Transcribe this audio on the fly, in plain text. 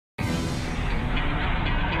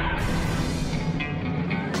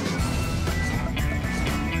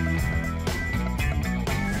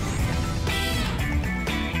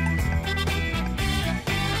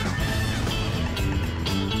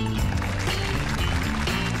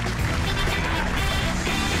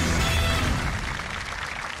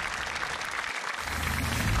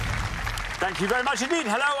Thank you very much indeed.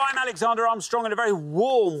 Hello, I'm Alexander Armstrong, and a very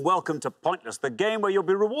warm welcome to Pointless, the game where you'll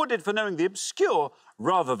be rewarded for knowing the obscure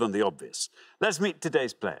rather than the obvious. Let's meet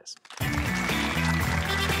today's players.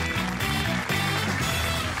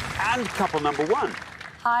 And couple number one.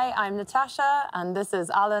 Hi, I'm Natasha, and this is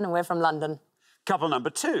Alan, and we're from London. Couple number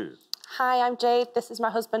two. Hi, I'm Jade. This is my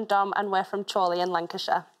husband, Dom, and we're from Chorley in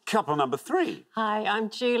Lancashire. Couple number three. Hi, I'm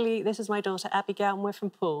Julie. This is my daughter, Abigail, and we're from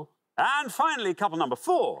Poole. And finally, couple number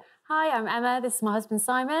four. Hi, I'm Emma. This is my husband,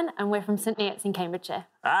 Simon, and we're from St Neots in Cambridgeshire.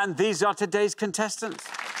 And these are today's contestants.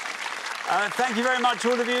 Thank you very much,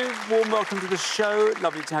 all of you. Warm welcome to the show.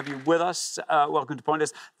 Lovely to have you with us. Welcome to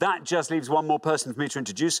Pointless. That just leaves one more person for me to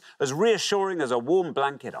introduce, as reassuring as a warm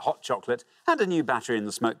blanket, a hot chocolate, and a new battery in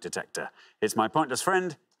the smoke detector. It's my Pointless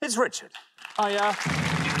friend, it's Richard. Hiya.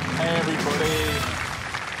 Hey, everybody.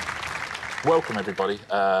 Welcome, everybody.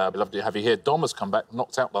 Lovely to have you here. Dom has come back,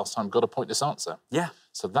 knocked out last time, got a pointless answer. Yeah.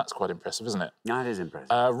 So that's quite impressive, isn't it? Yeah, it is impressive.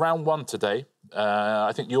 Round one today,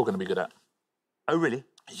 I think you're going to be good at. Oh, really?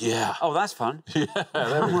 Yeah. Oh, that's fun. Yeah,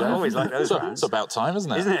 there we go. I always like those rounds. It's about time,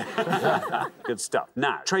 isn't it? Isn't it? Yeah. Good stuff.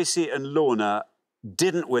 Now, Tracy and Lorna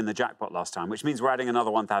didn't win the jackpot last time, which means we're adding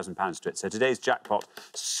another £1,000 to it. So today's jackpot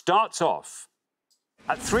starts off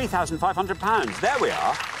at £3,500. There we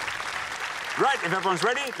are. Right, if everyone's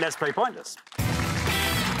ready, let's play Pointless.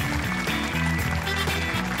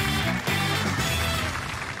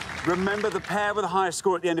 Remember, the pair with the highest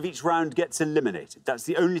score at the end of each round gets eliminated. That's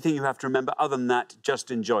the only thing you have to remember. Other than that,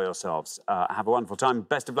 just enjoy yourselves. Have a wonderful time.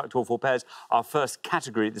 Best of luck to all four pairs. Our first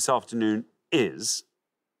category this afternoon is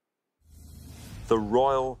the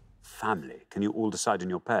royal family. Can you all decide on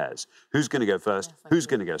your pairs? Who's going to go first? Yes, who's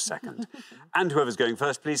going to go second? And whoever's going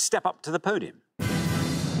first, please step up to the podium.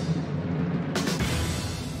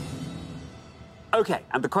 OK,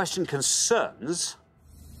 and the question concerns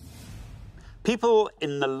people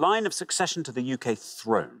in the line of succession to the UK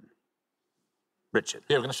throne. Richard.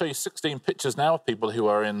 Yeah, we're going to show you 16 pictures now of people who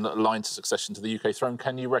are in line to succession to the UK throne.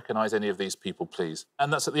 Can you recognise any of these people, please?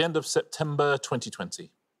 And that's at the end of September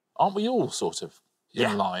 2020. Aren't we all sort of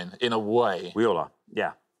in line, in a way? We all are,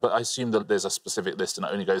 yeah. But I assume that there's a specific list and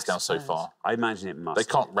it only goes down so far. I imagine it must. They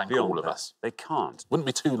can't rank all of us. They can't. Wouldn't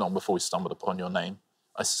be too long before we stumbled upon your name,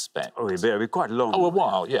 I suspect. Oh, it'd be quite long. Oh, a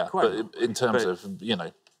while, yeah. But in terms of, you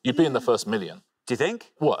know, you'd be in the first million. Do you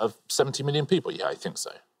think? What, of 70 million people? Yeah, I think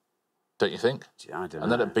so. Don't you think? I don't know.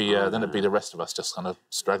 And then it'd be the rest of us just kind of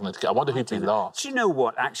straggling together. I wonder who'd be last. Do you know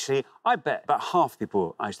what, actually? I bet about half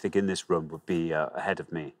people, I think, in this room would be ahead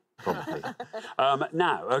of me, probably.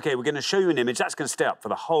 Now, OK, we're going to show you an image. That's going to stay up for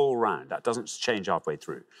the whole round. That doesn't change halfway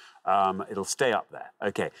through. It'll stay up there.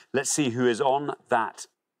 OK, let's see who is on that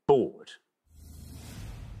board.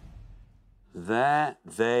 There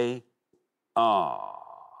they are.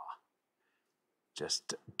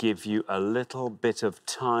 Just give you a little bit of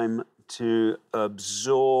time to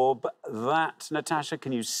absorb that. Natasha,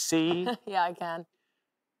 can you see? Yeah, I can.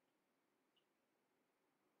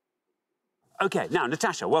 OK, now,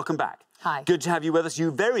 Natasha, welcome back. Hi. Good to have you with us.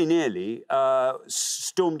 You very nearly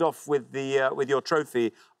stormed off with your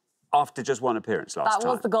trophy after just one appearance last time. That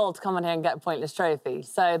was the goal, to come on here and get a pointless trophy.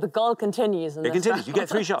 So the goal continues. It continues. You get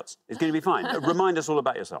 3 shots. It's going to be fine. Remind us all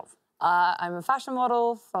about yourself. I'm a fashion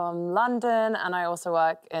model from London, and I also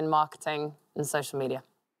work in marketing and social media.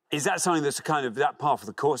 Is that something that's kind of that part of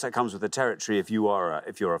the course that comes with the territory if you're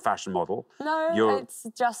a fashion model? No, it's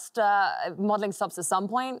just modelling stops at some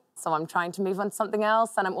point, so I'm trying to move on to something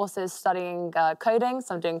else, and I'm also studying coding,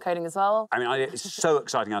 so I'm doing coding as well. I mean, it's so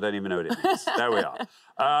exciting, I don't even know what it means. There we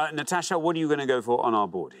are. Natasha, what are you going to go for on our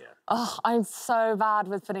board here? Oh, I'm so bad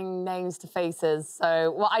with putting names to faces.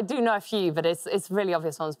 So, well, I do know a few, but it's really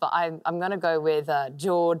obvious ones. But I'm going to go with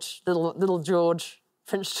George, little George.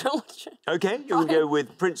 Prince George. OK, you're going to go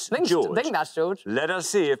with Prince George. I think that's George. Let us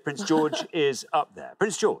see if Prince George is up there.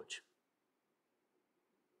 Prince George.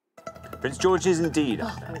 Prince George is indeed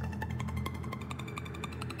up there.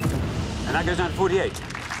 And that goes down to 48.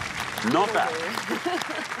 Not bad.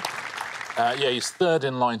 Yeah, he's third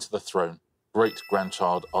in line to the throne.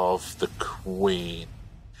 Great-grandchild of the Queen.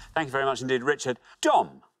 Thank you very much indeed, Richard.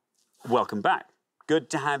 Dom, welcome back. Good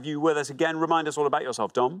to have you with us again. Remind us all about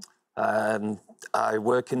yourself, Dom. I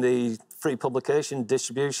work in the free publication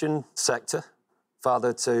distribution sector.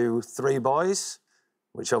 Father to 3 boys,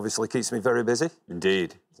 which obviously keeps me very busy.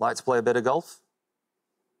 Indeed. Like to play a bit of golf.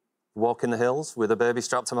 Walk in the hills with a baby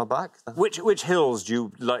strapped to my back. Which hills do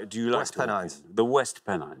you like? West Pennines. The West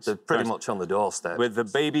Pennines. They're pretty much on the doorstep. With the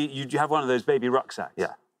baby, you have one of those baby rucksacks.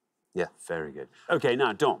 Yeah, yeah. Very good. OK,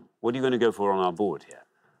 now Dom, what are you going to go for on our board here?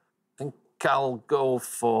 I think I'll go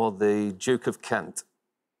for the Duke of Kent.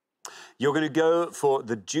 You're going to go for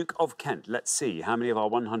the Duke of Kent. Let's see how many of our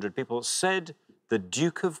 100 people said the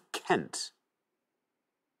Duke of Kent.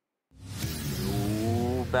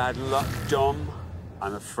 Ooh, bad luck, Dom.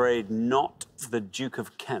 I'm afraid not the Duke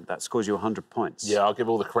of Kent. That scores you 100 points. Yeah, I'll give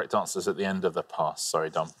all the correct answers at the end of the pass. Sorry,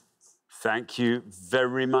 Dom. Thank you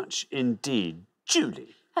very much indeed.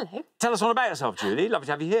 Julie. Hello. Tell us all about yourself, Julie. Lovely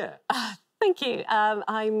to have you here. Thank you.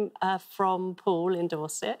 I'm from Poole in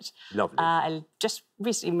Dorset. Lovely. I just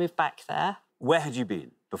recently moved back there. Where had you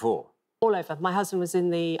been before? All over. My husband was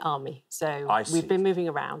in the army, so we've been moving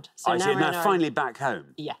around. So I see. Now finally back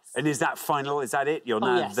home. Yes. And is that final? Is that it? You're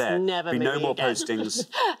now yes, there. never Be no moving more again. postings.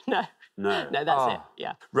 No. No. No, that's it.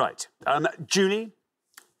 Yeah. Right. Julie,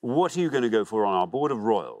 what are you going to go for on our board of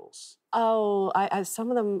royals? Oh,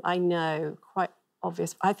 some of them I know, quite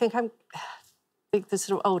obvious. I think the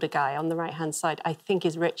sort of older guy on the right-hand side, I think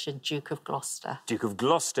is Richard, Duke of Gloucester. Duke of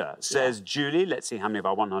Gloucester, says Julie. Let's see how many of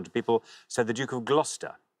our 100 people said the Duke of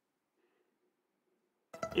Gloucester.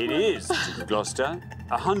 It is Duke of Gloucester.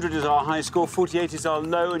 100 is our high score, 48 is our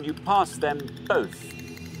low, and you pass them both.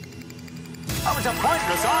 Oh, it's a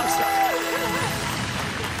pointless answer.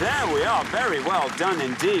 There we are. Very well done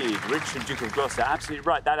indeed. Richard, Duke of Gloucester, absolutely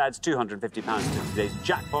right. That adds £250 to today's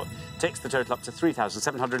jackpot, takes the total up to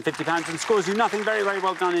 £3,750 and scores you nothing. Very, very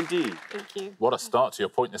well done indeed. Thank you. What a start to your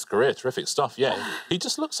pointless career. Terrific stuff, yeah. He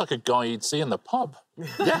just looks like a guy you'd see in the pub.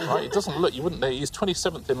 Yeah. Right? He doesn't look, you wouldn't, he's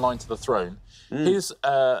 27th in line to the throne. His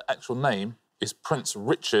actual name is Prince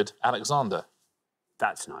Richard Alexander.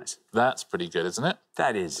 That's nice. That's pretty good, isn't it?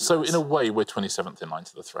 That is So, nice. in a way, we're 27th in line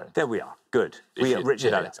to the throne. There we are. Good. We are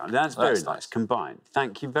Richard Alexander. That's very nice. Combined.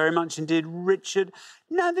 Thank you very much indeed, Richard.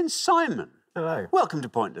 Now then, Simon. Hello. Welcome to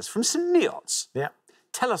Pointless from St Neots. Yeah.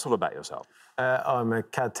 Tell us all about yourself. I'm a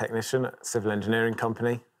CAD technician at a civil engineering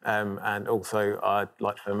company, and also I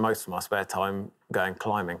like to spend most of my spare time going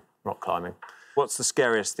climbing, rock climbing. What's the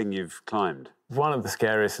scariest thing you've climbed? One of the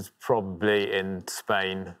scariest is probably in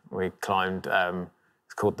Spain. We climbed,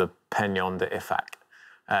 it's called the Peñón de Ifac.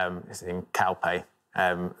 It's in Calpe.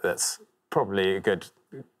 That's probably a good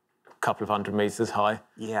couple of 100 metres high.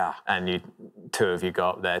 Yeah. And two of you go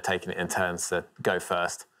up there taking it in turns to go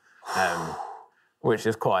first. Which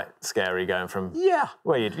is quite scary going from... Yeah.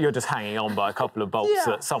 Well, you're just hanging on by a couple of bolts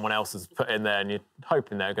that someone else has put in there and you're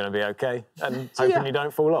hoping they're going to be OK and hoping you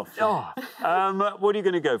don't fall off. Oh. What are you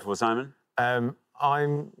going to go for, Simon?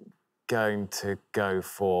 I'm going to go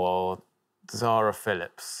for Zara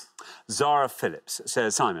Phillips. Zara Phillips,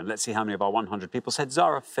 says Simon. Let's see how many of our 100 people said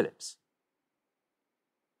Zara Phillips.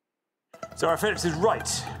 Zara Phillips is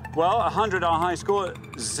right. Well, 100 our high score,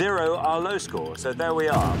 0 our low score. So there we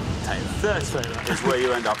are. 30 is where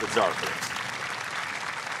you end up with Zara Phillips.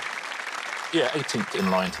 Yeah, 18th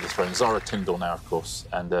in line to the throne. Zara Tyndall now, of course,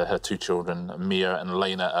 and her two children, Mia and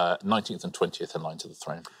Lena, 19th and 20th in line to the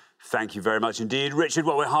throne. Thank you very much indeed, Richard.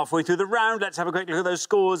 Well, we're halfway through the round. Let's have a quick look at those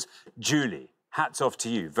scores. Julie, hats off to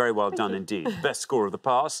you. Very well done indeed. Best score of the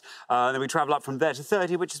pass. Then we travel up from there to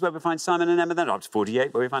 30, which is where we find Simon and Emma. Then up to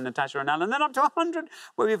 48, where we find Natasha and Alan. Then up to 100,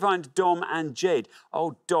 where we find Dom and Jade.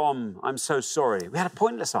 Oh, Dom, I'm so sorry. We had a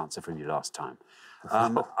pointless answer from you last time.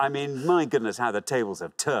 I mean, my goodness, how the tables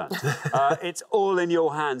have turned. It's all in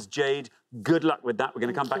your hands, Jade. Good luck with that. We're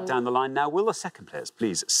going to come back down the line now. Will the second players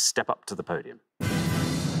please step up to the podium?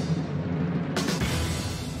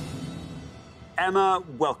 Emma,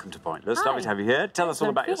 welcome to Pointless. Hi. Lovely to have you here. Tell us all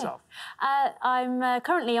about yourself. I'm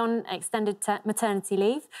currently on extended maternity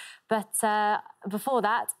leave, but before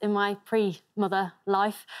that, in my pre-mother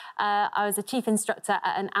life, I was a chief instructor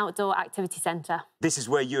at an outdoor activity centre. This is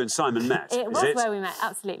where you and Simon met, It was where we met,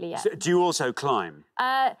 absolutely, yeah. So, do you also climb?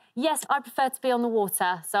 Yes, I prefer to be on the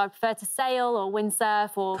water, so I prefer to sail or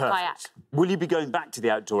windsurf or kayak. Will you be going back to the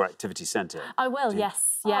outdoor activity centre? I will,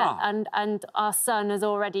 yes, yeah. And our son has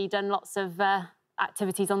already done lots of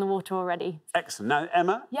activities on the water already. Excellent. Now,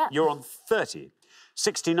 Emma, you're on 30.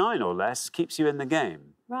 69 or less keeps you in the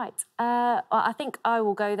game. Right. Well, I think I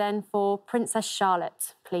will go then for Princess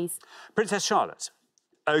Charlotte, please. Princess Charlotte.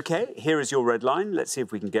 OK, here is your red line. Let's see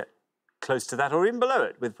if we can get close to that or even below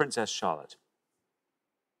it with Princess Charlotte.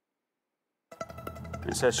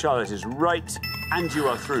 Princess Charlotte is right, and you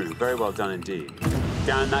are through. Very well done indeed.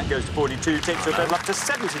 Down that goes to 42, takes your total up to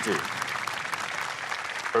 72.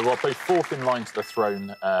 Very well, both fourth in line to the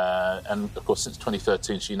throne, and of course since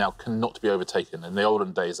 2013 she now cannot be overtaken. In the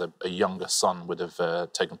olden days a younger son would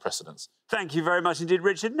have taken precedence. Thank you very much indeed,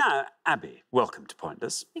 Richard. Now, Abby, welcome to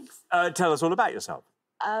Pointless. Thanks. Tell us all about yourself.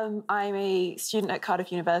 I'm a student at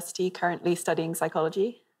Cardiff University, currently studying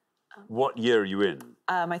psychology. What year are you in?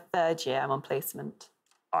 My third year, I'm on placement.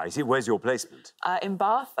 I see. Where's your placement? In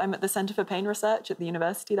Bath, I'm at the Centre for Pain Research at the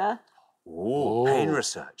university there. Oh, pain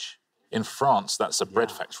research. In France, that's a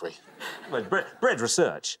bread factory. Well, bread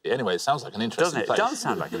research. Anyway, it sounds like an interesting place. It does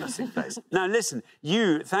sound like an interesting place. Now, listen,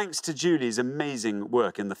 you, thanks to Julie's amazing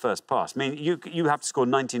work in the first pass, I mean, you have to score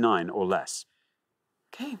 99 or less.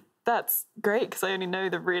 OK, that's great, because I only know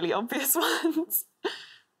the really obvious ones.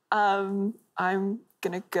 I'm going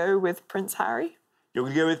to go with Prince Harry. You're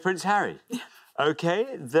going to go with Prince Harry? Yeah.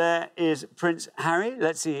 OK, there is Prince Harry.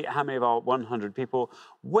 Let's see how many of our 100 people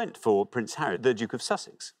went for Prince Harry, the Duke of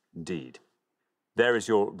Sussex. Indeed. There is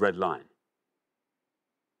your red line.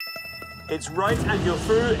 It's right, and you're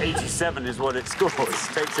through. 87 is what it scores.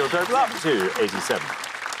 Takes your total up to 87.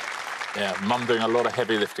 Yeah, Mum doing a lot of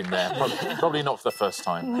heavy lifting there. Probably not for the first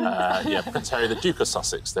time. Yeah, Prince Harry, the Duke of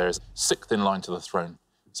Sussex, there is 6th in line to the throne.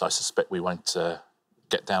 So I suspect we won't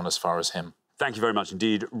get down as far as him. Thank you very much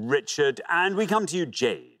indeed, Richard. And we come to you,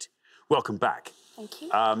 Jade. Welcome back. Thank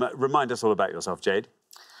you. Remind us all about yourself, Jade.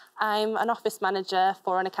 I'm an office manager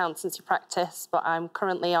for an accountancy practice, but I'm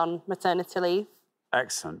currently on maternity leave.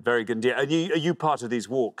 Excellent, very good indeed. Are you part of these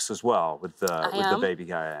walks as well with the baby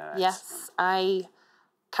guy? Yes, I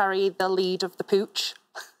carry the lead of the pooch.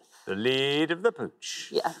 The lead of the pooch.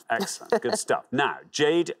 Yeah. Excellent, good stuff. Now,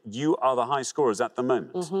 Jade, you are the high scorers at the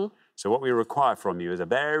moment. Mm-hmm. So what we require from you is a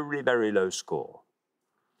very, very low score.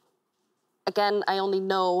 Again, I only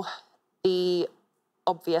know the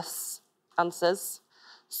obvious answers.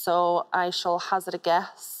 So I shall hazard a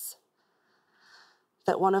guess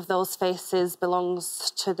that one of those faces belongs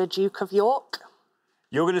to the Duke of York.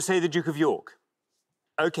 You're going to say the Duke of York?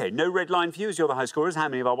 OK, no red line for you as you're the high scorers. How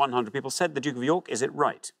many of our 100 people said the Duke of York? Is it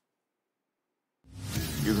right?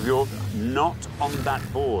 Duke of York, not on that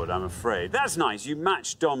board, I'm afraid. That's nice. You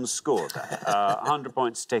matched Dom's score there. 100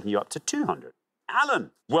 points taking you up to 200.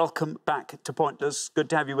 Alan, welcome back to Pointless. Good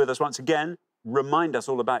to have you with us once again. Remind us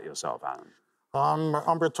all about yourself, Alan.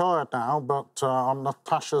 I'm retired now, but I'm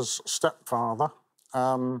Natasha's stepfather.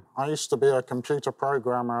 I used to be a computer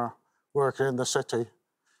programmer working in the city.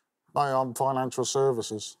 Now I'm financial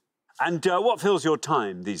services. And what fills your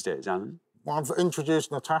time these days, Alan? Well, I've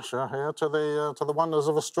introduced Natasha here to the wonders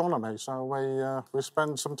of astronomy, so we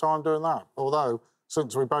spend some time doing that. Although,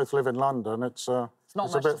 since we both live in London, it's a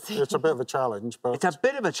bit of a challenge. But it's a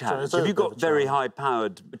bit of a challenge. Have you got very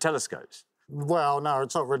high-powered telescopes? Well, no,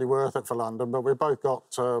 it's not really worth it for London, but we've both got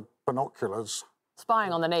binoculars.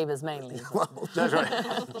 Spying on the neighbours, mainly. Well, that's right.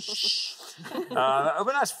 But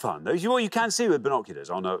that's fun, though. You can see with binoculars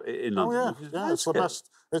in London. Oh, yeah,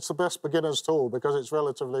 it's the best beginner's tool because it's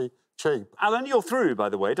relatively cheap. Alan, you're through, by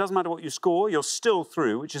the way. It doesn't matter what you score, you're still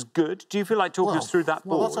through, which is good. Do you feel like talking us through that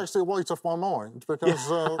board? Well, that's actually a weight off my mind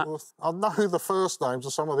because I know the first names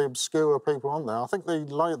of some of the obscure people on there. I think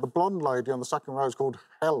the blonde lady on the second row is called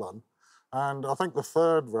Helen. And I think the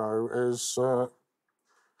third row is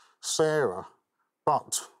Sarah,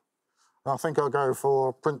 but I think I'll go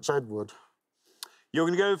for Prince Edward. You're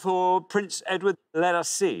going to go for Prince Edward. Let us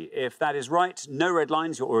see if that is right. No red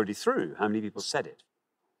lines, you're already through. How many people said it?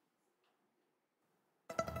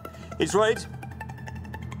 It's right.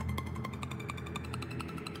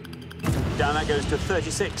 Down that goes to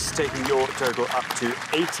 36, taking your total up to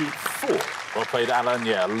 84. Well played, Alan.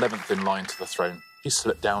 Yeah, 11th in line to the throne. He's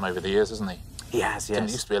slipped down over the years, hasn't he? He has, yes.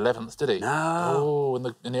 Didn't used to be 11th, did he? No.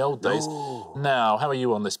 Oh, in the old days. No. Now, how are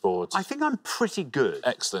you on this board? I think I'm pretty good.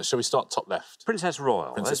 Excellent. Shall we start top left? Princess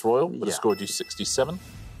Royal. Princess Royal would have scored you 67.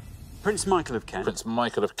 Prince Michael of Kent. Prince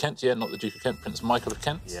Michael of Kent, yeah, not the Duke of Kent. Prince Michael of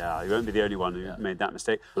Kent. Yeah, you won't be the only one who made that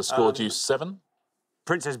mistake. Would have scored you 7.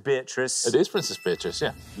 Princess Beatrice. It is Princess Beatrice,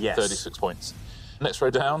 yeah. Yes. 36 points. Next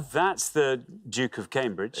row down. That's the Duke of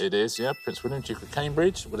Cambridge. It is, yeah. Prince William, Duke of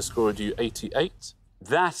Cambridge, would have scored you 88.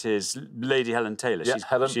 That is Lady Helen Taylor. Yeah,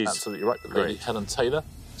 she's absolutely right. Lady Helen Taylor.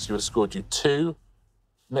 She would have scored you 2.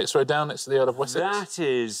 Next row down, next to the Earl of Wessex.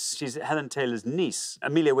 She's Helen Taylor's niece,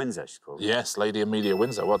 Amelia Windsor, she's called. Yes, Lady Amelia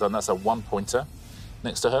Windsor. Well done, that's a 1-pointer.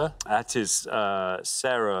 Next to her? That is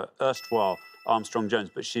Sarah, erstwhile Armstrong Jones,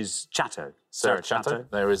 but she's Chatto. Sarah Chatto.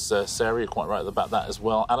 There is Sarah, you're quite right about that as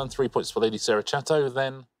well. Alan, 3 points for Lady Sarah Chatto.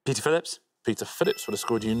 Then Peter Phillips. Peter Phillips would have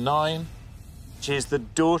scored you 9. She's the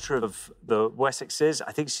daughter of the Wessexes.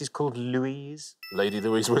 I think she's called Louise. Lady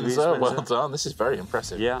Louise Windsor. Well done. This is very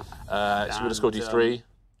impressive. Yeah. She would have scored you 3.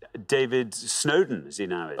 David Snowdon, as he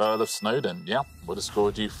now is. Earl of Snowdon, yeah. Would have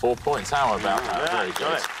scored you 4 points. How about that? Very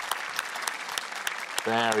good.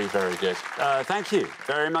 Very, very good. Thank you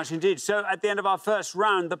very much indeed. So, at the end of our first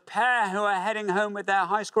round, the pair who are heading home with their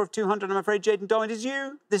high score of 200, I'm afraid, Jade and Dom, it is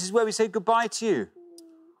you. This is where we say goodbye to you.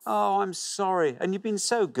 Oh, I'm sorry. And you've been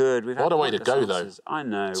so good. What a way to go, though. I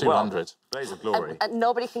know. 200. Well, blaze of glory. And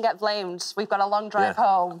nobody can get blamed. We've got a long drive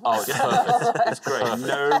home. Oh, it's perfect. It's great.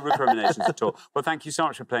 No recriminations at all. Well, thank you so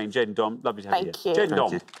much for playing, Jade and Dom. Lovely to have you here. Jade and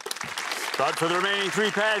Dom. But for the remaining 3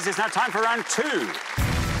 pairs, it's now time for round 2.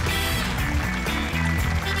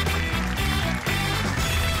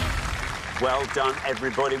 Well done,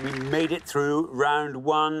 everybody. We made it through round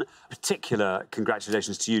 1. Particular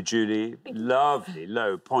congratulations to you, Julie. Lovely,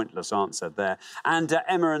 low, pointless answer there. And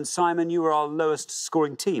Emma and Simon, you were our lowest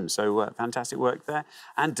scoring team, so fantastic work there.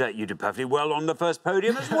 And you did perfectly well on the first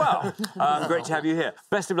podium as well. Great to have you here.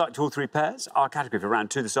 Best of luck to all 3 pairs. Our category for round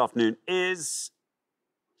 2 this afternoon is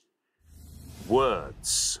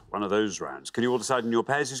words. One of those rounds. Can you all decide in your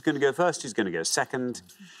pairs who's going to go first, who's going to go second?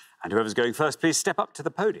 And whoever's going first, please step up to the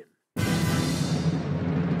podium.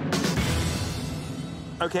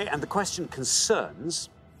 OK, and the question concerns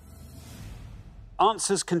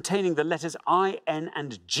answers containing the letters I, N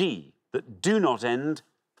and G that do not end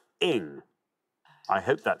ing. I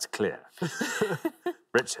hope that's clear.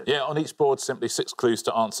 Richard? Yeah, on each board, simply 6 clues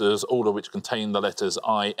to answers, all of which contain the letters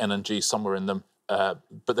I, N and G somewhere in them,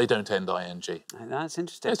 but they don't end ing. That's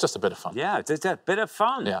interesting. It's just a bit of fun. Yeah, it's a bit of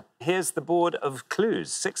fun. Yeah. Here's the board of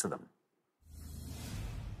clues, 6 of them.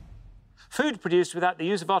 Food produced without the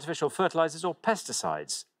use of artificial fertilizers or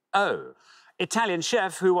pesticides. O. Italian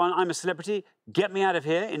chef who won I'm a Celebrity, Get Me Out of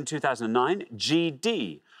Here in 2009.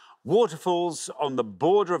 GD. Waterfalls on the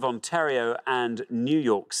border of Ontario and New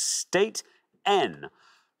York State. N.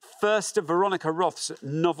 First of Veronica Roth's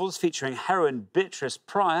novels featuring heroine Beatrice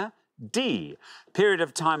Pryor. D. Period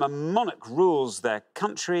of time a monarch rules their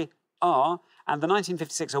country. R. And the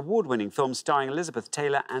 1956 award-winning film starring Elizabeth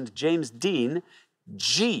Taylor and James Dean.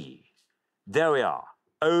 G. There we are.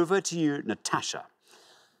 Over to you, Natasha.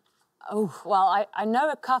 Oh, well, I know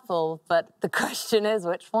a couple, but the question is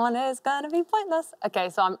which one is going to be pointless? OK,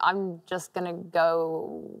 so I'm just going to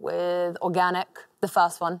go with organic, the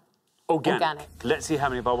first one. Organic. Let's see how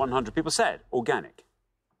many of our 100 people said organic.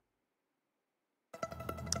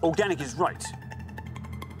 Organic is right.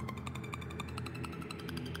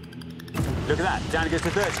 Look at that, down it goes to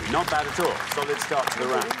 30. Not bad at all. Solid start to the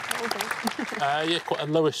round. Yeah, quite a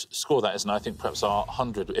lowish score, that, isn't it? I think perhaps our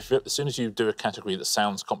 100. As soon as you do a category that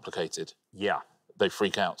sounds complicated, they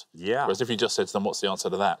freak out. Yeah. Whereas if you just said to them, what's the answer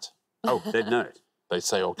to that? Oh, they'd know it. They'd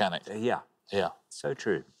say organic. Yeah. Yeah. So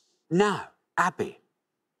true. Now, Abby,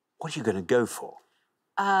 what are you going to go for?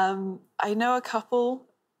 I know a couple,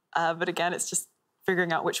 but again, it's just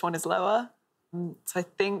figuring out which one is lower. So I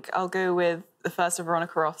think I'll go with the first of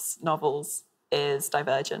Veronica Roth's novels is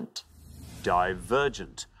Divergent.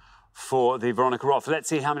 Divergent. For the Veronica Roth, let's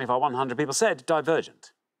see how many of our 100 people said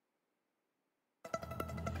Divergent.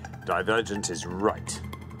 Divergent is right.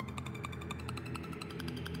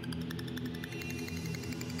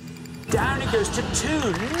 Down it goes to 2.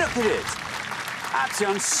 Look at it.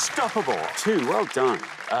 Absolutely unstoppable. 2, well done.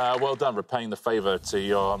 Well done, repaying the favour to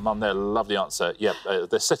your mum there. Lovely answer. Yeah,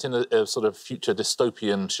 they're set in a sort of future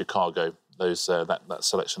dystopian Chicago, those that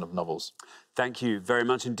selection of novels. Thank you very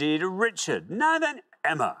much indeed, Richard. Now then,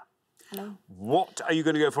 Emma. Hello. What are you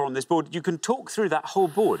going to go for on this board? You can talk through that whole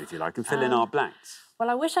board, if you like, and fill in our blanks. Well,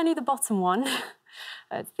 I wish I knew the bottom one.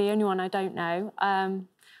 It's the only one I don't know.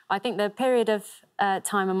 I think the period of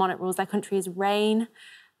time a monarch rules their country is reign.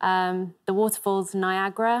 The waterfalls,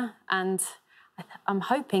 Niagara, and I'm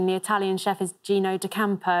hoping the Italian chef is Gino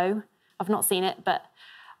D'Acampo. I've not seen it, but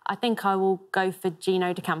I think I will go for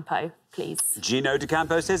Gino D'Acampo, please. Gino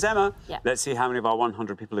D'Acampo, says Emma. Yeah. Let's see how many of our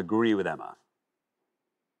 100 people agree with Emma.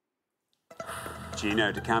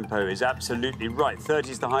 Gino D'Acampo is absolutely right. 30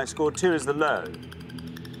 is the high score, 2 is the low.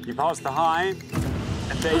 You passed the high,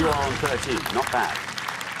 and there you are on 13. Not bad.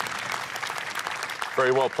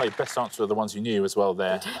 Very well played. Best answer are the ones you knew as well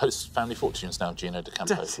there. Hosts Family Fortunes now, Gino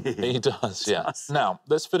D'Acampo. Does he? He does, yeah. Now,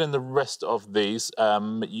 let's fill in the rest of these.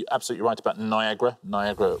 You're absolutely right about Niagara.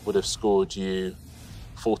 Niagara would have scored you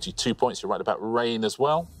 42 points. You're right about Rain as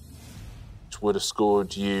well, which would have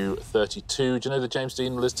scored you 32. Do you know the James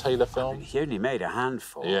Dean, Liz Taylor film? I mean, he only made a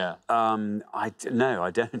handful. Yeah. No, I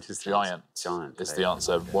don't. Giant. Giant is the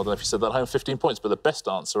answer. Well, I don't know if you said that at home, 15 points, but the best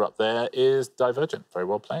answer up there is Divergent. Very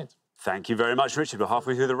well played. Thank you very much, Richard. We're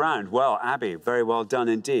halfway through the round. Well, Abby, very well done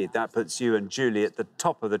indeed. That puts you and Julie at the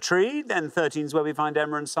top of the tree. Then 13 is where we find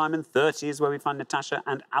Emma and Simon. 30 is where we find Natasha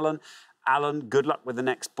and Alan. Alan, good luck with the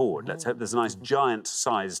next board. Let's hope there's a nice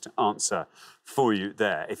giant-sized answer for you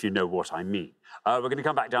there, if you know what I mean. We're going to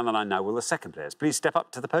come back down the line now. Will the second players please step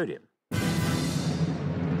up to the podium?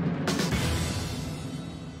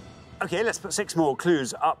 OK, let's put 6 more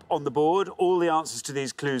clues up on the board. All the answers to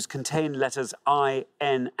these clues contain letters I,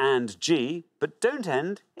 N and G, but don't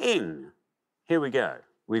end ing. Here we go.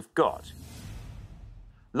 We've got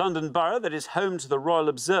London Borough that is home to the Royal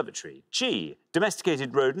Observatory. G,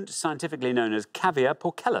 domesticated rodent, scientifically known as Cavia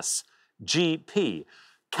porcellus. GP,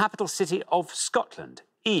 capital city of Scotland.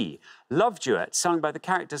 E, love duet sung by the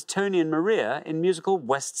characters Tony and Maria in musical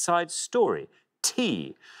West Side Story.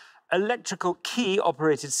 T, electrical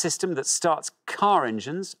key-operated system that starts car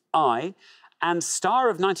engines. I, and star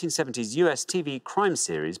of 1970s US TV crime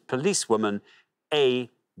series Policewoman.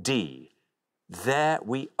 A.D. There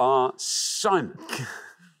we are, Simon.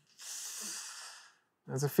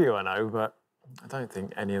 There's a few I know, but I don't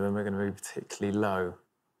think any of them are going to be particularly low.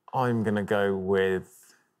 I'm going to go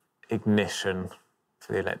with ignition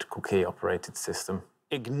for the electrical key-operated system.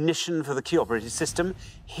 Ignition for the key-operated system.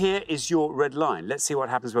 Here is your red line. Let's see what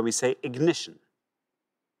happens when we say ignition.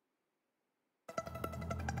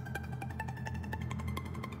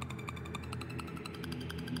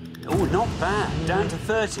 Oh, not bad. Down to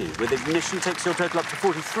 30. With ignition takes your total up to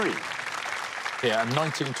 43. Yeah, a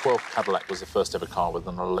 1912 Cadillac was the first ever car with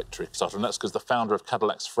an electric starter, and that's because the founder of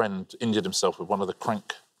Cadillac's friend injured himself with one of the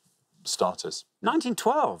crank starters.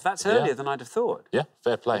 1912? That's earlier than I'd have thought. Yeah,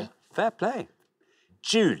 fair play. Fair play.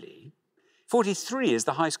 Julie, 43 is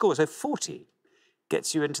the high score, so 40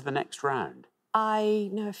 gets you into the next round. I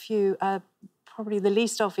know a few. Probably the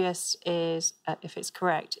least obvious is, if it's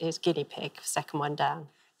correct, is guinea pig, second one down.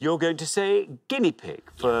 You're going to say guinea pig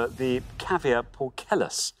for the Cavia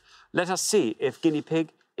porcellus. Let us see if guinea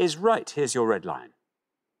pig is right. Here's your red line.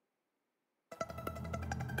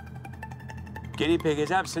 Guinea pig is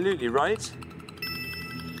absolutely right.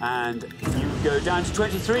 And you go down to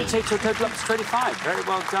 23, takes your total up to 25. Very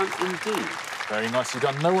well done indeed. Very nicely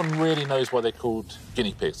done. No one really knows why they're called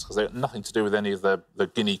guinea pigs, because they've got nothing to do with any of the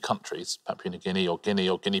Guinea countries, Papua New Guinea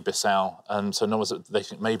or Guinea-Bissau. And so no one's, they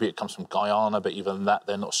think maybe it comes from Guyana, but even that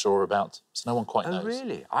they're not sure about. So no one quite knows. Oh,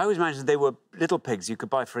 really? I always imagined they were little pigs you could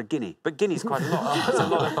buy for a guinea. But guinea's quite a lot. That's a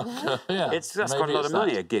lot of, yeah, that's quite a lot of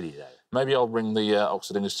money, a guinea, though. Maybe I'll ring the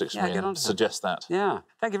Oxford English Dictionary and suggest that. Yeah.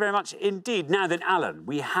 Thank you very much indeed. Now then, Alan,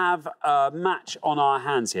 we have a match on our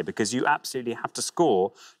hands here because you absolutely have to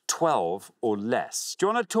score 12 or less. Do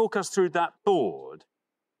you want to talk us through that board?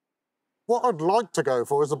 What I'd like to go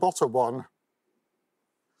for is the bottom one,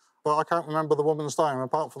 but I can't remember the woman's name,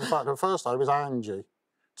 apart from the fact her first name is Angie.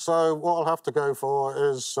 So what I'll have to go for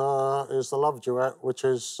is the love duet, which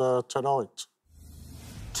is Tonight.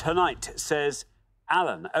 Tonight, says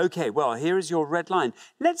Alan. OK, well, here is your red line.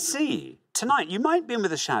 Let's see. Tonight, you might be in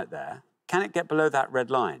with a shout there. Can it get below that red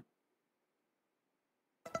line?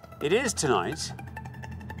 It is Tonight.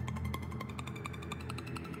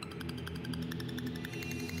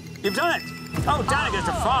 You've done it! Oh, down it goes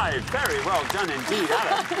to 5. Very well done indeed,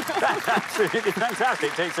 Alan. That's absolutely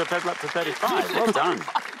fantastic. Takes your total up to 35. Well done.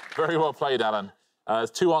 Very well played, Alan.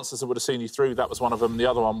 2 answers that would have seen you through. That was one of them. The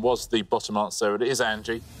other one was the bottom answer. It is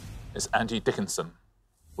Angie. It's Angie Dickinson.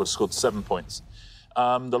 Would have scored 7 points.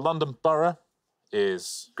 The London Borough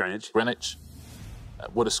is Greenwich.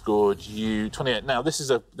 Would have scored you 28. Now, this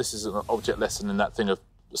is an object lesson in that thing of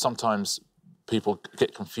sometimes people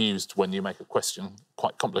get confused when you make a question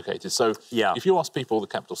quite complicated. So if you ask people the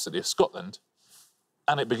capital city of Scotland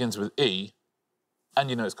and it begins with E and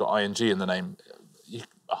you know it's got ING in the name,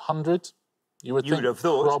 100, you would have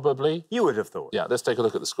thought. Probably. You would have thought. Yeah, let's take a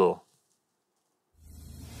look at the score.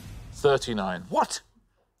 39. What?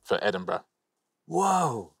 For Edinburgh.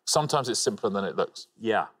 Whoa. Sometimes it's simpler than it looks.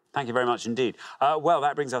 Yeah. Thank you very much indeed. Well,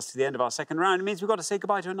 that brings us to the end of our second round. It means we've got to say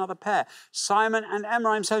goodbye to another pair. Simon and Emma,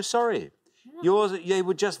 I'm so sorry. They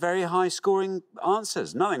were just very high-scoring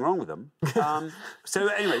answers. Nothing wrong with them. So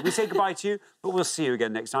anyway, we say goodbye to you, but we'll see you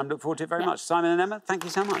again next time. Look forward to it very much. Simon and Emma, thank you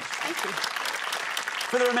so much. Thank you.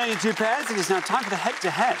 For the remaining 2 pairs, it is now time for the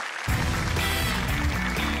head-to-head.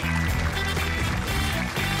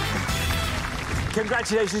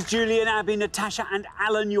 Congratulations, Julie and Abby, Natasha and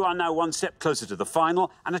Alan. You are now 1 step closer to the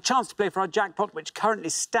final and a chance to play for our jackpot, which currently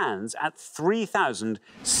stands at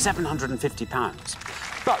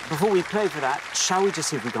 £3,750. But before we play for that, shall we just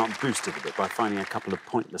see if we can't boost it a bit by finding a couple of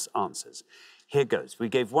pointless answers? Here goes. We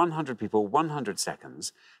gave 100 people 100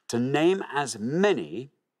 seconds to name as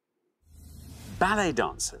many ballet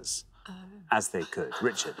dancers as they could.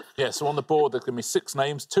 Richard. Yeah, so on the board, there's going to be 6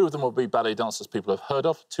 names. 2 of them will be ballet dancers people have heard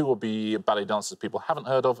of, 2 will be ballet dancers people haven't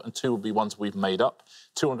heard of, and 2 will be ones we've made up.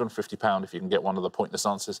 £250 if you can get one of the pointless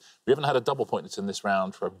answers. We haven't had a double pointless in this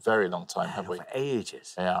round for a very long time, have we? For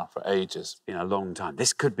ages. Yeah, for ages. It's been a long time.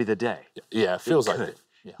 This could be the day. Yeah, it feels like it.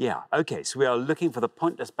 Yeah, OK, so we are looking for the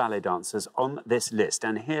pointless ballet dancers on this list,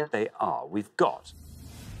 and here they are. We've got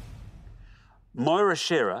Moira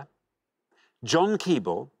Shearer, John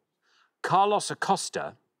Keeble, Carlos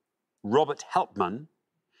Acosta, Robert Helpman,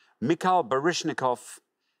 Mikhail Baryshnikov,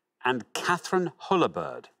 and Catherine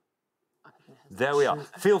Hullabird. There we are.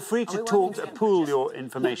 Feel free to pool your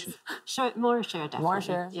information. Moira Shearer, definitely. Moira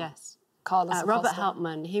Shearer. Yes. Carlos Robert Acosta.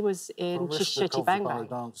 Helpman, he was in Chitty Bang Bang.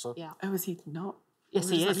 Yeah. Oh, is he not? Yes,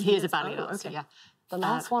 he is. He is a ballet dancer, okay. yeah. The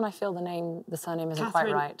last one, I feel the surname isn't quite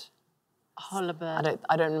right. Hullabird.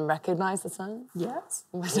 I don't recognise the surname. Yes.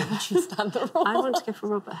 Stand the role. I want to go for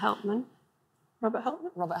Robert Helpman. Robert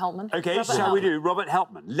Helpman? Robert Helpman. OK, shall we do Robert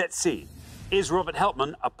Helpman? Let's see. Is Robert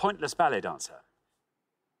Helpman a pointless ballet dancer?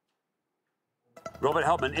 Robert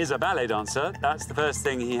Helpman is a ballet dancer. That's the first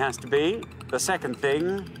thing he has to be. The second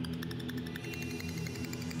thing...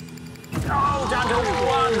 Oh, down to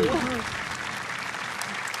 1!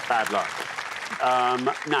 Bad luck.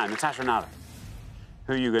 Now, Natasha and Alan.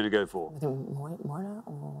 Who are you going to go for? Moira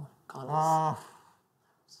or Carlos?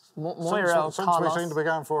 Moira or Since Carlos? we seem to be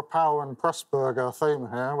going for a Powell and Pressburger theme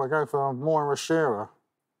here, we'll go for Moira Shearer.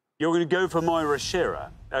 You're going to go for Moira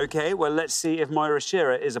Shearer. OK, well, let's see if Moira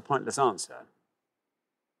Shearer is a pointless answer.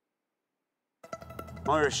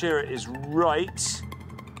 Moira Shearer is right.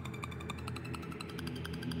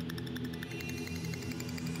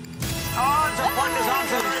 Oh, it's a pointless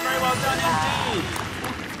answer. Very, very well done indeed.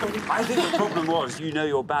 I think the problem was you know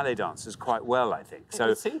your ballet dancers quite well, I think.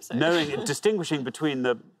 So, distinguishing between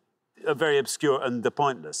the very obscure and the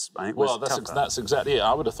pointless, I think, was tougher. That's exactly it.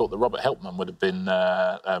 I would have thought that Robert Helpman would have been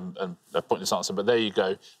a pointless answer, but there you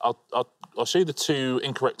go. I'll show you the two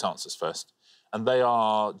incorrect answers first, and they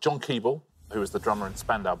are John Keeble, who was the drummer in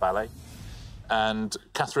Spandau Ballet, and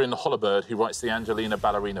Catherine Hullabird, who writes the Angelina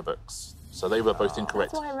Ballerina books. So they were both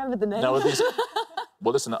incorrect. That's why I remember the name. Now,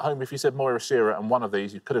 well, listen, at home, if you said Moira Shearer and one of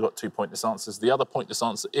these, you could have got 2 pointless answers. The other pointless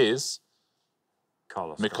answer is...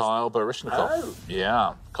 Mikhail Baryshnikov. Oh.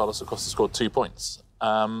 Yeah, Carlos Acosta scored 2 points.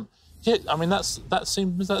 Yeah, I mean, that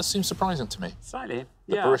seems surprising to me. Slightly,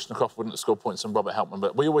 that Baryshnikov wouldn't have scored points on Robert Helpman,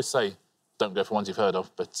 but we always say, don't go for ones you've heard of,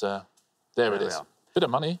 but there it is. Bit of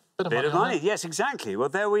money. Bit of money, yes, exactly. Well,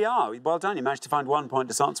 there we are. Well done. You managed to find 1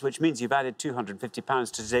 pointless answer, which means you've added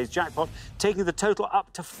 £250 to today's jackpot, taking the total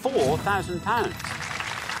up to £4,000.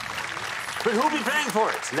 But who'll be paying for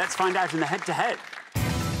it? Let's find out in the head-to-head.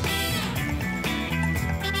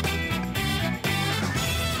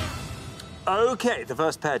 OK, the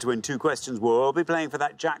first pair to win 2 questions will be playing for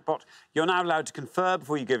that jackpot. You're now allowed to confer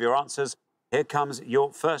before you give your answers. Here comes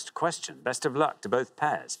your first question. Best of luck to both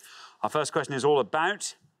pairs. Our first question is all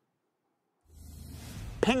about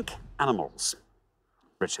pink animals.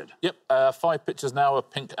 Richard. Yep, 5 pictures now of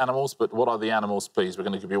pink animals, but what are the animals, please? We're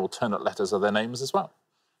going to give you alternate letters of their names as well.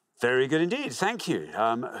 Very good indeed, thank you.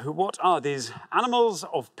 What are these animals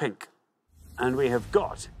of pink? And we have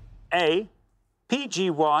got A,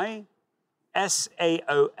 PGY,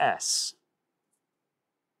 SAOS.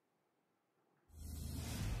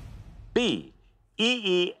 B,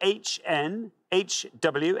 EEHN,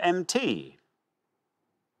 HWMT.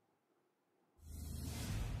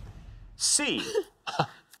 C,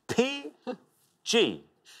 PG.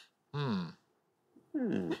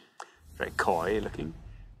 Very coy looking.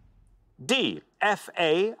 D,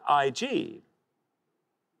 FAIG.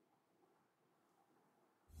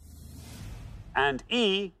 And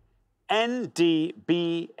E,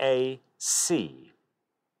 NDBAC.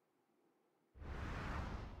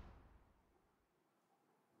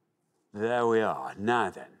 There we are. Now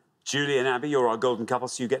then, Julie and Abby, you're our golden couple,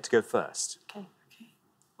 so you get to go first. Okay.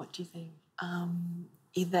 What do you think?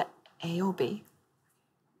 Either A or B.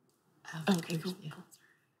 Okay, cool. Yeah.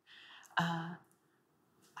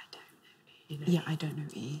 I don't know E. Yeah, I don't know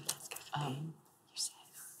E. Let's go for B. You said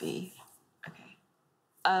B. Okay.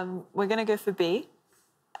 We're going to go for B.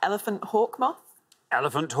 Elephant hawk moth.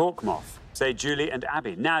 Elephant hawk moth. Say Julie and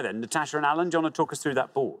Abby. Now then, Natasha and Alan, do you want to talk us through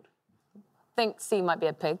that board? I think C might be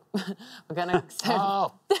a pig. We're going to say...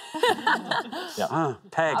 Oh.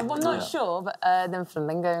 Peg. I'm not sure, but then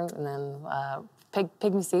flamingo, and then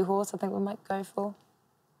pygmy seahorse, I think we might go for.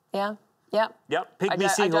 Yeah? Yep. Yep, pygmy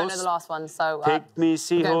seahorse. I don't know the last one, so... Pygmy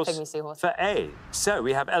seahorse. Pygmy seahorse. For A. So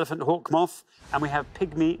we have elephant hawk moth and we have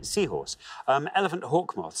pygmy seahorse. Elephant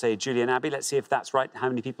hawk moth, say Julie and Abby. Let's see if that's right. How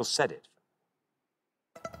many people said it?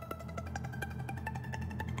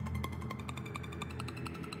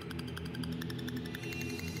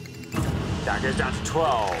 That goes down to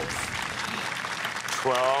 12.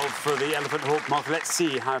 12 for the elephant hawk moth. Let's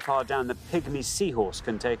see how far down the pygmy seahorse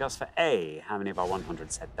can take us for A. How many of our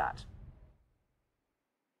 100 said that?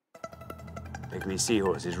 Pygmy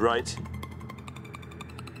Seahorse is right.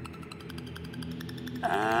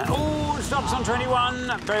 Oh, stops on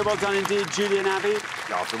 21. Very well done indeed, Julie and Abby.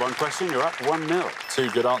 After one question, you're up 1-0. Two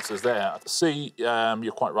good answers there. C,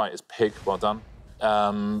 you're quite right, it's pig. Well done.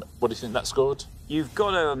 What do you think that scored? You've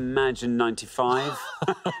got to imagine 95.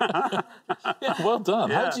 Yeah, well done.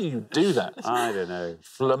 Yeah. How do you do that? I don't know.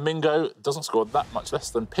 Flamingo doesn't score that much less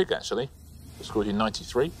than pig, actually. It scored you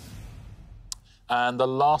 93. And the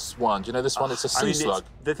last one, do you know this one? It's a sea slug.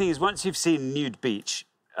 The thing is, once you've seen Nude Beach,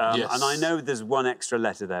 Yes. and I know there's one extra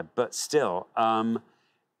letter there, but still,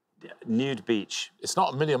 Nude Beach. It's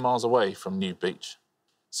not a million miles away from Nude Beach.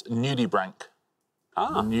 It's Nudibranch.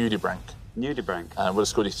 Ah. Nudibranch. Nudibranch. And would have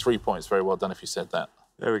scored you 3 points. Very well done if you said that.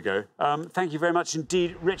 There we go. Thank you very much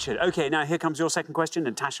indeed, Richard. OK, now here comes your second question.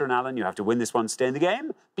 Natasha and Alan, you have to win this one to stay in the game,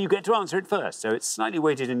 but you get to answer it first, so it's slightly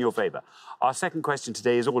weighted in your favour. Our second question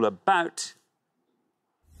today is all about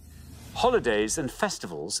holidays and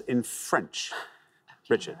festivals in French.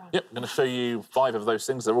 Richard. Yep, I'm going to show you 5 of those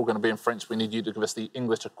things. They're all going to be in French. We need you to give us the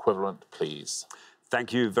English equivalent, please.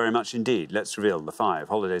 Thank you very much indeed. Let's reveal the 5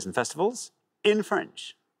 holidays and festivals in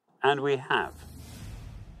French. And we have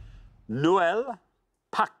Noël,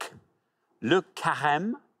 Pâques, le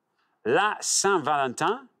Carême, la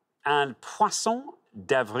Saint-Valentin, and Poisson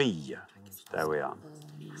d'Avril. There we are.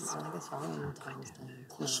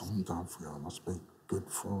 Poisson d'Avril must be Good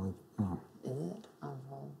Friday. No. Is it? Oh,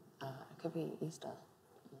 well, it could be Easter.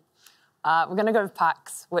 We're going to go with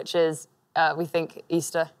Pax, which is, we think,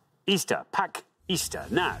 Easter. Easter, Pâques, Easter.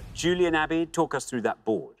 Now, Julie and Abby, talk us through that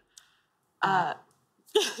board.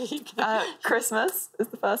 Christmas is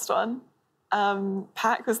the first one.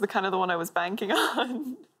 Pack was the one I was banking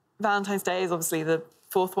on. Valentine's Day is obviously the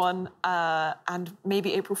 4th one, and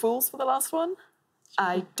maybe April Fool's for the last one.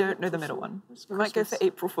 I don't know the middle one. We might go for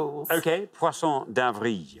April Fool's. OK, Poisson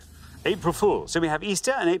d'Avril. April Fool's. So we have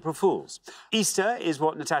Easter and April Fool's. Easter is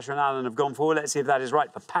what Natasha and Alan have gone for. Let's see if that is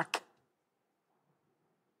right for Pâques.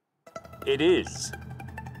 It is.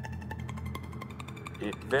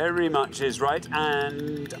 It very much is right,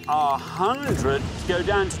 and 100 go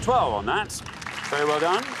down to 12 on that. Very well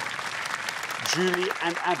done. Julie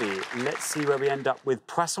and Abby, let's see where we end up with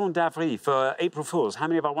Poisson d'Avril for April Fool's. How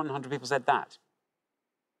many of our 100 people said that?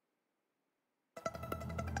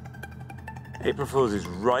 April Fool's is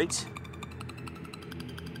right.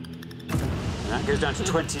 And that goes down to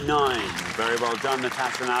 29. Very well done,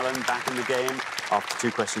 Natasha and Alan, back in the game. After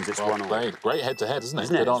 2 questions, it's well 1-all. played. Great head-to-head, isn't it?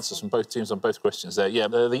 Good answers from both teams on both questions there. Yeah,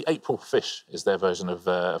 the April Fish is their version of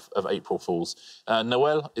April Fool's.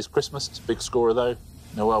 Noël is Christmas. It's a big scorer, though.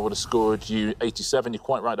 Noël would have scored you 87. You're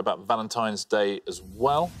quite right about Valentine's Day as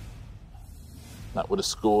well. That would have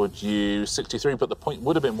scored you 63, but the point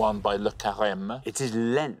would have been won by Le Carême. It is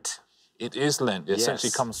Lent. It is Lent. It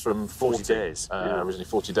essentially comes from 40 days. Originally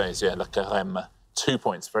 40 days, yeah, Le Carême. 2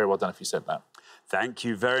 points. Very well done if you said that. Thank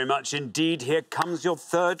you very much indeed. Here comes your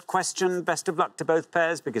third question. Best of luck to both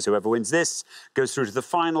pairs, because whoever wins this goes through to the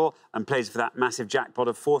final and plays for that massive jackpot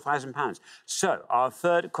of £4,000. So, our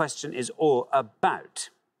third question is all about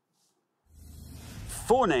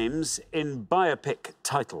 4 names in biopic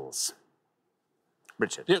titles.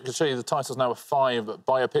 Richard. Yeah, I can show you the titles now of 5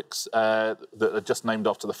 biopics that are just named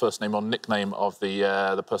after the first name or nickname of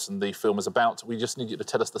the person the film is about. We just need you to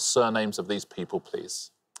tell us the surnames of these people,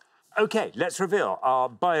 please. OK, let's reveal our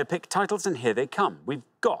biopic titles, and here they come. We've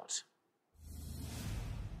got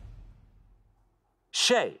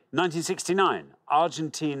Che, 1969,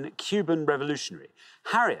 Argentine-Cuban revolutionary.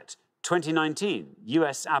 Harriet, 2019,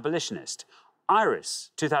 US abolitionist.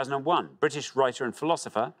 Iris, 2001, British writer and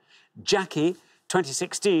philosopher. Jackie,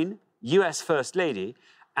 2016, US First Lady.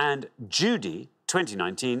 And Judy,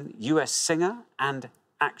 2019, US singer and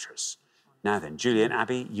actress. Now then, Julie and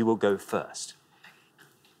Abby, you will go first.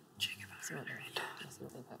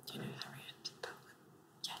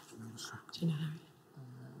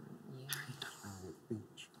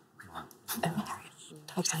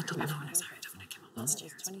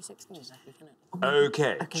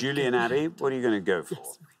 OK, Julie and Abby, what are you going to go for?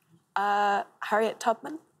 Harriet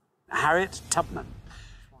Tubman. Harriet Tubman.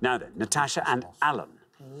 Now then, Natasha and Alan.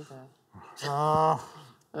 Well,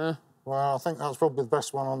 I think that's probably the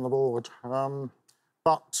best one on the board.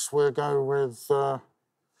 But we'll go with the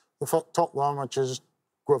top one, which is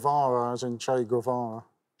Guevara, as in Che Guevara.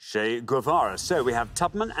 Che Guevara. So we have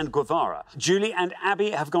Tubman and Guevara. Julie and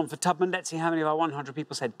Abby have gone for Tubman. Let's see how many of our 100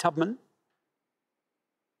 people said Tubman.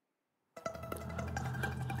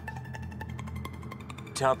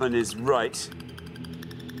 Tubman is right.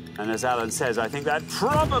 And as Alan says, I think that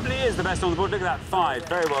probably is the best on the board. Look at that, 5.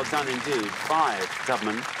 Very well done indeed. 5,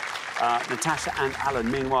 Tubman. Natasha and Alan,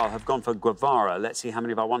 meanwhile, have gone for Guevara. Let's see how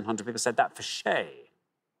many of our 100 people said that for Che.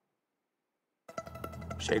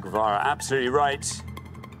 Che Guevara, absolutely right.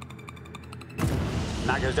 And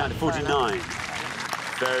that goes down to 49.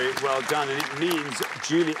 Very well done. And it means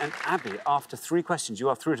Julie and Abby, after 3 questions, you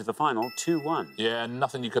are through to the final 2-1. Yeah,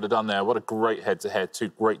 nothing you could have done there. What a great head-to-head. 2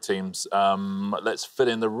 great teams. Let's fill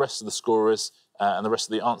in the rest of the scorers and the rest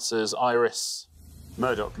of the answers. Iris.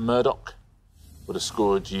 Murdoch. Murdoch would have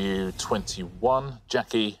scored you 21.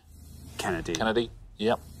 Jackie. Kennedy. Kennedy,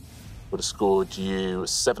 yep. Would have scored you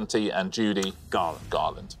 70. And Judy. Garland.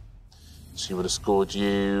 Garland. She would have scored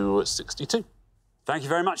you 62. Thank you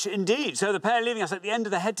very much indeed. So the pair leaving us at the end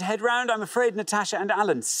of the head-to-head round, I'm afraid, Natasha and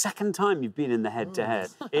Alan, second time you've been in the head-to-head.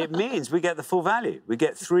 It means we get the full value. We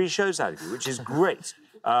get 3 shows out of you, which is great.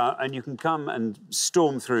 And you can come and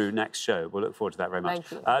storm through next show. We'll look forward to that very much.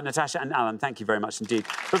 Thank you. Natasha and Alan, thank you very much indeed.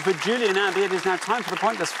 But for Julie and Abby, it is now time for the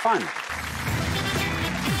Pointless Final.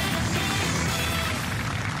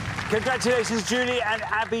 Congratulations, Julie and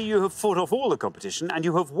Abby. You have fought off all the competition and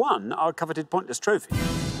you have won our coveted Pointless trophy.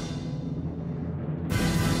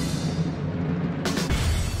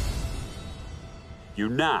 You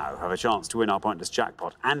now have a chance to win our Pointless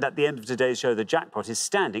jackpot. And at the end of today's show, the jackpot is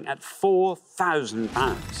standing at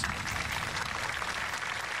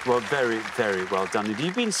 £4,000. Well, very, very well done.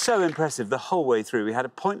 You've been so impressive the whole way through. We had a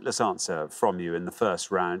pointless answer from you in the first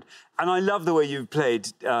round. And I love the way you've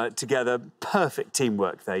played together. Perfect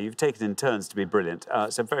teamwork there. You've taken in turns to be brilliant.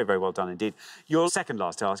 So very, very well done indeed. Your second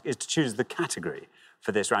last task is to choose the category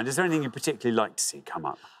for this round. Is there anything you particularly like to see come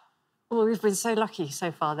up? Well, we've been so lucky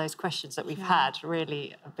so far. Those questions that we've had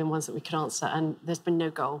really have been ones that we could answer, and there's been no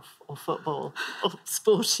golf or football or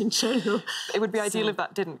sport in general. It would be ideal if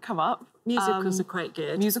that didn't come up. Musicals are quite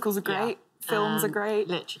good. Musicals are great. Films are great.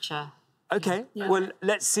 Literature. OK, well,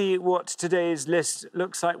 let's see what today's list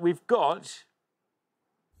looks like. We've got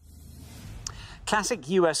classic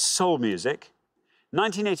US soul music,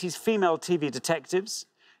 1980s female TV detectives,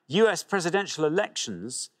 US presidential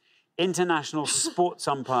elections, international sports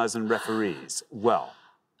umpires and referees. Well,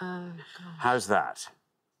 how's that?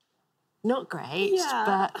 Not great,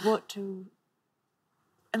 but what do...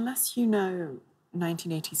 Unless you know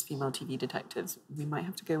 1980s female TV detectives, we might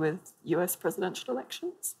have to go with US presidential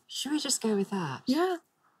elections. Should we just go with that? Yeah,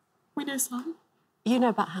 we know some. You know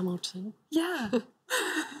about Hamilton? Yeah.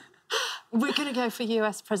 We're going to go for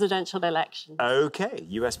US presidential elections. OK,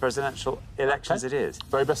 US presidential elections it is.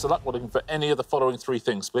 Very best of luck. We're looking for any of the following 3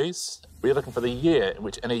 things, please. We are looking for the year in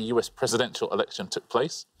which any US presidential election took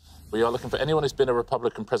place. We are looking for anyone who's been a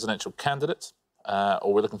Republican presidential candidate,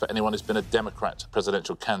 or we're looking for anyone who's been a Democrat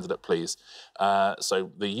presidential candidate, please.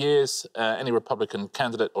 So the years, any Republican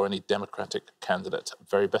candidate or any Democratic candidate.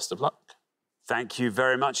 Very best of luck. Thank you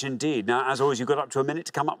very much indeed. Now, as always, you've got up to a minute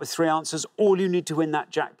to come up with 3 answers. All you need to win that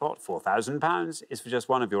jackpot, £4,000, is for just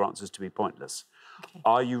one of your answers to be pointless. Okay.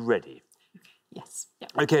 Are you ready? Okay. Yes.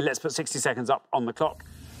 Yep. OK, let's put 60 seconds up on the clock.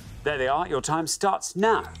 There they are. Your time starts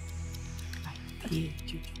now. I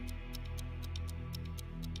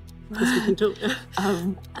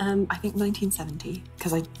think 1970,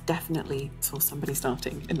 because I definitely saw somebody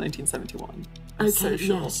starting in 1971. Okay, so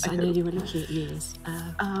sure, yes, I know you were looking at years.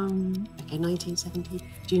 Okay, 1970.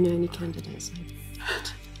 Do you know any candidates?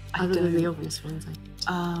 Other than the obvious ones,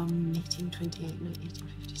 1828, no,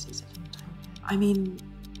 1856. I mean,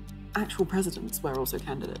 actual presidents were also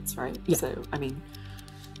candidates, right? Yeah. So, I mean,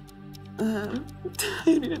 I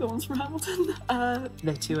only know the ones from Hamilton.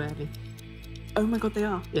 They're too early. Oh my God, they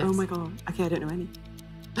are. Yes. Oh my God. Okay, I don't know any.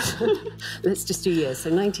 Let's just do years. So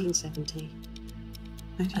 1970.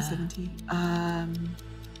 1970.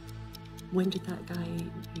 When did that guy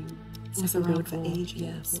who was around for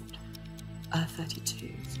ages?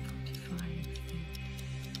 32. 45.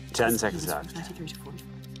 10 seconds left. 33 to 45.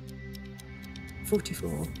 44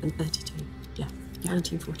 and 32. Yeah.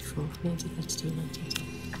 1944, 1932, 1932.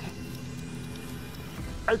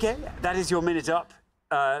 OK, that is your minute up.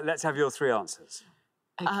 Let's have your 3 answers.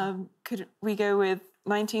 Okay. Could we go with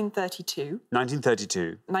 1932?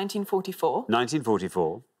 1932. 1944.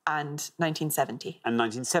 1944. And 1970. And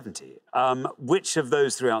 1970. Which of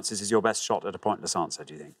those 3 answers is your best shot at a pointless answer,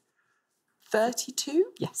 do you think?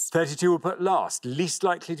 32? Yes. 32 will put last. Least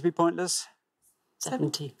likely to be pointless?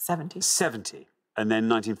 70. 70. 70. And then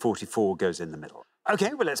 1944 goes in the middle.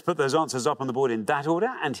 OK, well, let's put those answers up on the board in that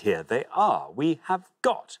order, and here they are. We have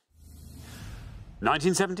got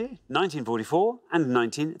 1970, 1944 and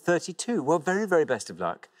 1932. Well, very, very best of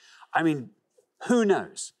luck. I mean, who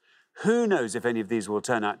knows? Who knows if any of these will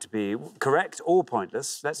turn out to be correct or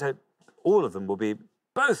pointless? Let's hope all of them will be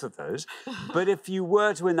both of those. But if you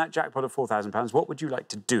were to win that jackpot of £4,000, what would you like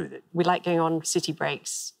to do with it? We like going on city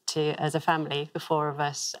breaks as a family, the four of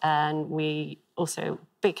us, and we also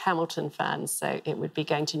big Hamilton fans, so it would be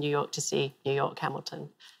going to New York to see New York Hamilton.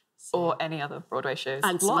 Or any other Broadway shows.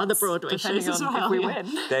 And some other Broadway shows as well. If we win.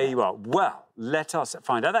 There you are. Well, let us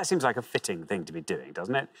find out. That seems like a fitting thing to be doing,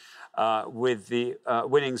 doesn't it? With the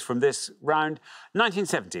winnings from this round.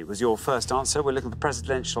 1970 was your first answer. We're looking for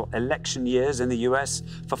presidential election years in the US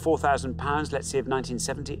for £4,000. Let's see if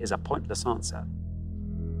 1970 is a pointless answer.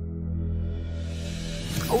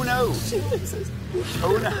 Oh, no.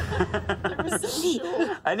 Oh, no.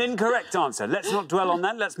 An incorrect answer. Let's not dwell on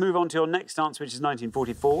that. Let's move on to your next answer, which is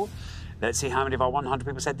 1944. Let's see how many of our 100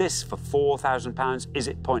 people said this for £4,000. Is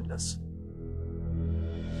it pointless?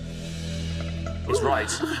 It's right.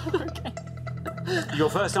 Okay. Your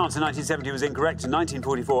first answer, 1970, was incorrect, and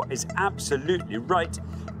 1944 is absolutely right.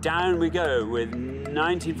 Down we go with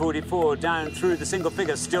 1944 down through the single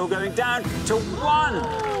figure, still going down to 1.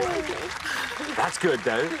 That's good,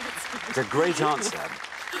 though. It's a great answer.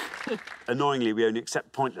 Annoyingly, we only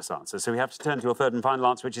accept pointless answers, so we have to turn to your third and final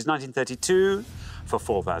answer, which is 1932 for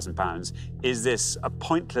 £4,000. Is this a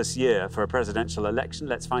pointless year for a presidential election?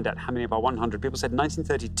 Let's find out how many of our 100 people said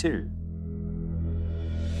 1932.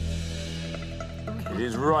 It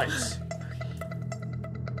is right.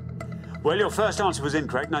 Well, your first answer was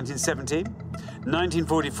incorrect, 1970.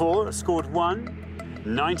 1944 scored 1.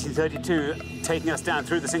 1932 taking us down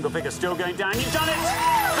through the single figure, still going down. You've done it!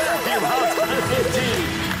 Very well done indeed.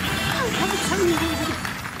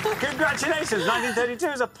 Congratulations, 1932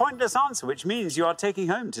 is a pointless answer, which means you are taking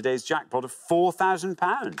home today's jackpot of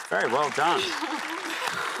 £4,000. Very well done.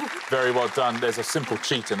 Very well done. There's a simple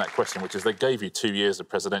cheat in that question, which is they gave you 2 years of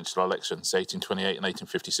presidential elections, 1828 and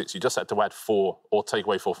 1856. You just had to add 4 or take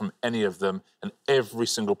away 4 from any of them, and every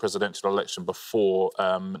single presidential election before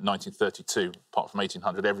 1932, apart from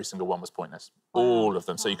 1800, every single one was pointless. Wow. All of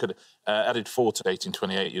them. So you could have added 4 to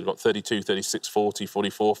 1828. You've got 32, 36, 40,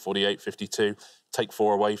 44, 48, 52. Take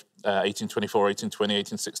 4 away, 1824, 1820,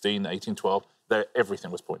 1816, 1812.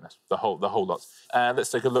 Everything was pointless, the whole lot. Let's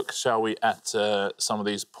take a look, shall we, at some of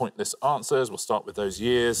these pointless answers. We'll start with those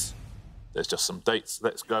years. There's just some dates.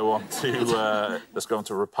 Let's go on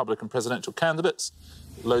to Republican presidential candidates.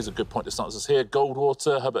 Loads of good pointless answers here.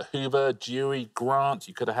 Goldwater, Herbert Hoover, Dewey, Grant.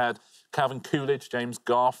 You could have had Calvin Coolidge, James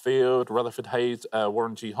Garfield, Rutherford Hayes,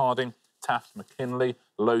 Warren G. Harding, Taft, McKinley.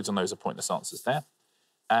 Loads and loads of pointless answers there.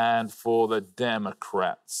 And for the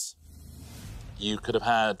Democrats, you could have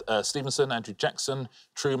had Stevenson, Andrew Jackson,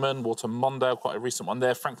 Truman, Walter Mondale, quite a recent one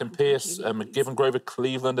there, Franklin Pierce, McGibbon, Grover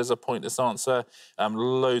Cleveland as a pointless answer.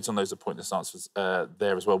 Loads and loads of pointless answers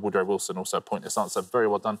there as well. Woodrow Wilson, also a pointless answer. Very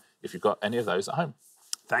well done if you've got any of those at home.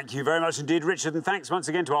 Thank you very much indeed, Richard, and thanks once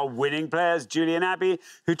again to our winning players, Julie and Abby,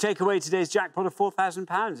 who take away today's jackpot of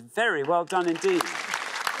 £4,000. Very well done indeed.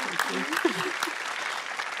 Thank you.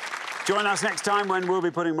 Join us next time when we'll be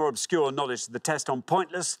putting more obscure knowledge to the test on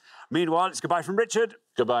Pointless. Meanwhile, it's goodbye from Richard.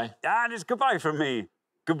 Goodbye. And it's goodbye from me.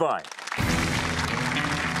 Goodbye.